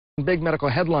Big medical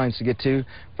headlines to get to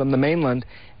from the mainland.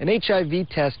 An HIV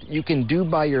test you can do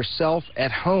by yourself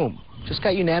at home. Just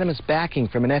got unanimous backing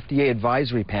from an FDA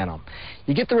advisory panel.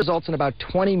 You get the results in about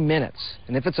 20 minutes.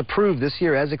 And if it's approved this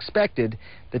year as expected,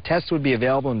 the test would be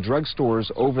available in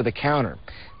drugstores over the counter.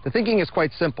 The thinking is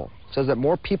quite simple. It says that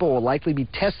more people will likely be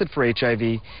tested for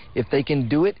HIV if they can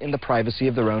do it in the privacy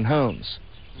of their own homes.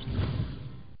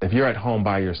 If you're at home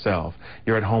by yourself,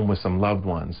 you're at home with some loved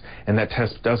ones, and that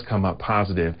test does come up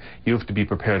positive, you have to be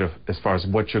prepared as far as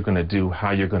what you're going to do, how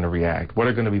you're going to react, what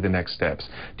are going to be the next steps.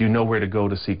 Do you know where to go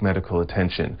to seek medical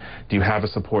attention? Do you have a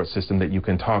support system that you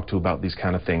can talk to about these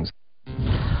kind of things?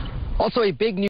 Also, a big news